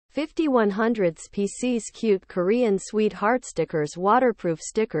5100s PCs Cute Korean Sweetheart Stickers Waterproof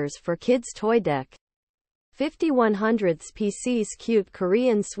Stickers for Kids Toy Deck. 5100s PCs Cute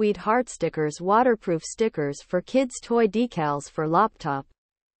Korean Sweetheart Stickers Waterproof Stickers for Kids Toy Decals for Loptop.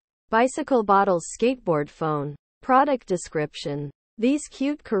 Bicycle Bottles Skateboard Phone. Product description. These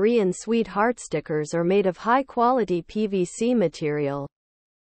cute Korean Sweetheart stickers are made of high-quality PVC material,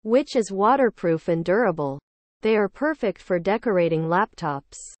 which is waterproof and durable. They are perfect for decorating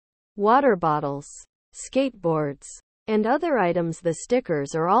laptops, water bottles, skateboards, and other items. The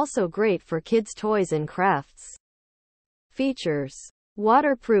stickers are also great for kids' toys and crafts. Features: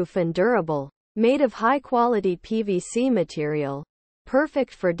 waterproof and durable, made of high-quality PVC material,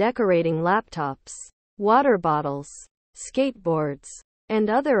 perfect for decorating laptops, water bottles, skateboards, and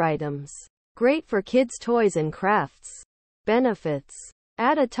other items. Great for kids' toys and crafts. Benefits: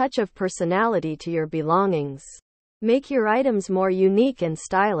 add a touch of personality to your belongings. Make your items more unique and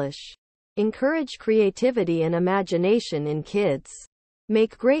stylish. Encourage creativity and imagination in kids.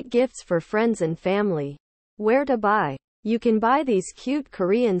 Make great gifts for friends and family. Where to buy? You can buy these cute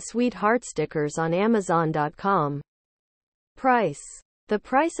Korean Sweetheart stickers on Amazon.com. Price: the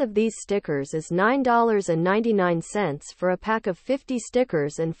price of these stickers is $9.99 for a pack of 50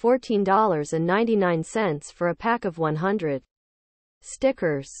 stickers and $14.99 for a pack of 100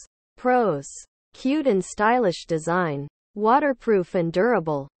 stickers. Pros: cute and stylish design, waterproof and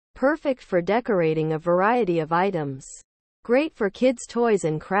durable, perfect for decorating a variety of items, great for kids' toys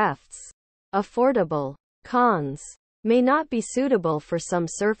and crafts, affordable. Cons: may not be suitable for some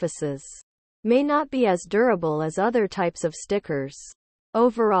surfaces, may not be as durable as other types of stickers.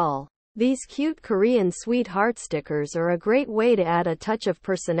 Overall, these cute Korean Sweetheart stickers are a great way to add a touch of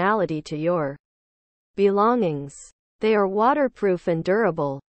personality to your belongings. They are waterproof and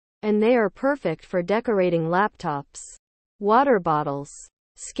durable, and they are perfect for decorating laptops, water bottles,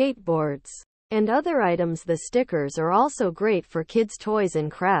 skateboards, and other items. The stickers are also great for kids' toys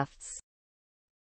and crafts.